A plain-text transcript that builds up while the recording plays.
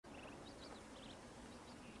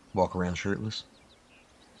Walk around shirtless.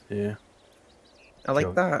 Yeah. I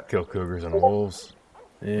like that. Kill cougars and wolves.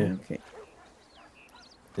 Yeah. Okay.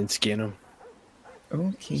 And skin them.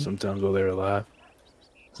 Okay. Sometimes while they're alive.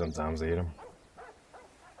 Sometimes eat them.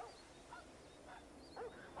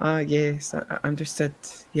 Ah, yes, I understood.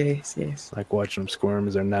 Yes, yes. Like watching them squirm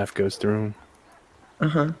as their knife goes through them.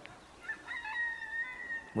 Uh-huh.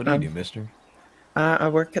 What do you do, mister? I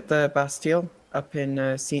work at the Bastille up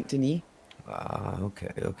in Saint Denis. Ah,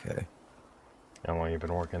 okay, okay. How long you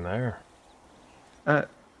been working there?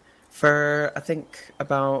 For I think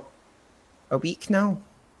about a week now.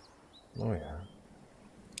 Oh yeah.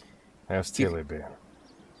 How's Tilly been?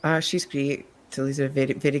 She's great. Tilly's a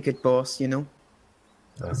very, very good boss, you know.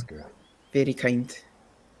 That's good. Very kind.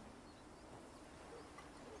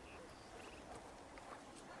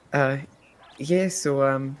 Yeah,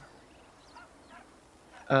 so,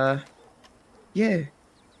 yeah.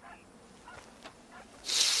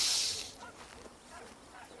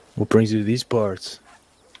 What brings you to these parts?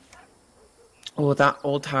 Oh, that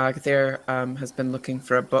old hag there, has been looking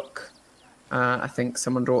for a book. I think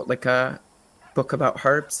someone wrote like a book about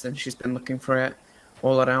herbs and she's been looking for it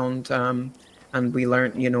all around. And we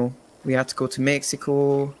learned, you know, we had to go to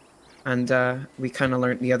Mexico and, we kind of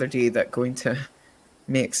learned the other day that going to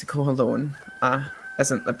Mexico alone,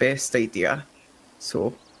 isn't the best idea.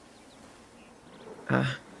 So,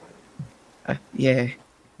 yeah.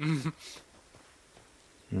 Mm-hmm.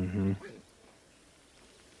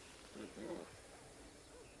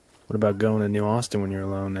 What about going to New Austin when you're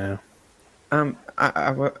alone now?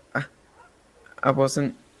 I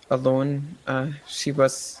wasn't alone. She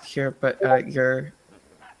was here, but your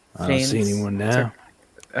I don't see friends. anyone now.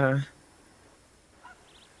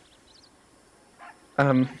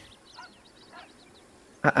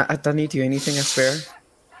 I don't need to do anything, I swear.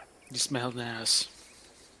 You smell nice.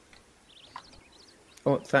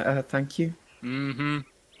 Oh, thank you. Mm-hmm.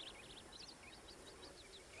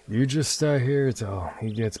 You just stay here till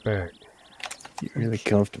he gets back. You're really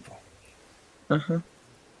comfortable. Uh-huh.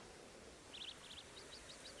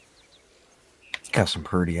 Got some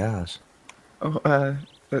pretty eyes. Oh,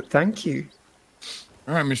 thank you.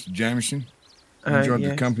 All right, Mr. Jamison. Enjoyed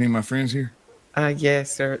the company of my friends here?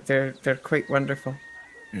 Yes, they're quite wonderful.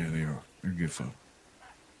 Yeah, they are. They're good folk.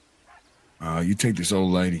 You take this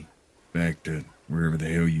old lady back to wherever the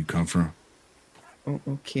hell you come from. Oh,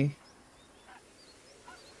 okay.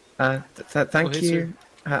 Thank you.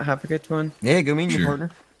 Have a good one. Yeah, go meet your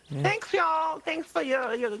partner. Yeah. Thanks, y'all. Thanks for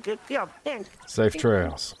your good job. Thanks. Safe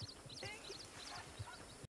trails.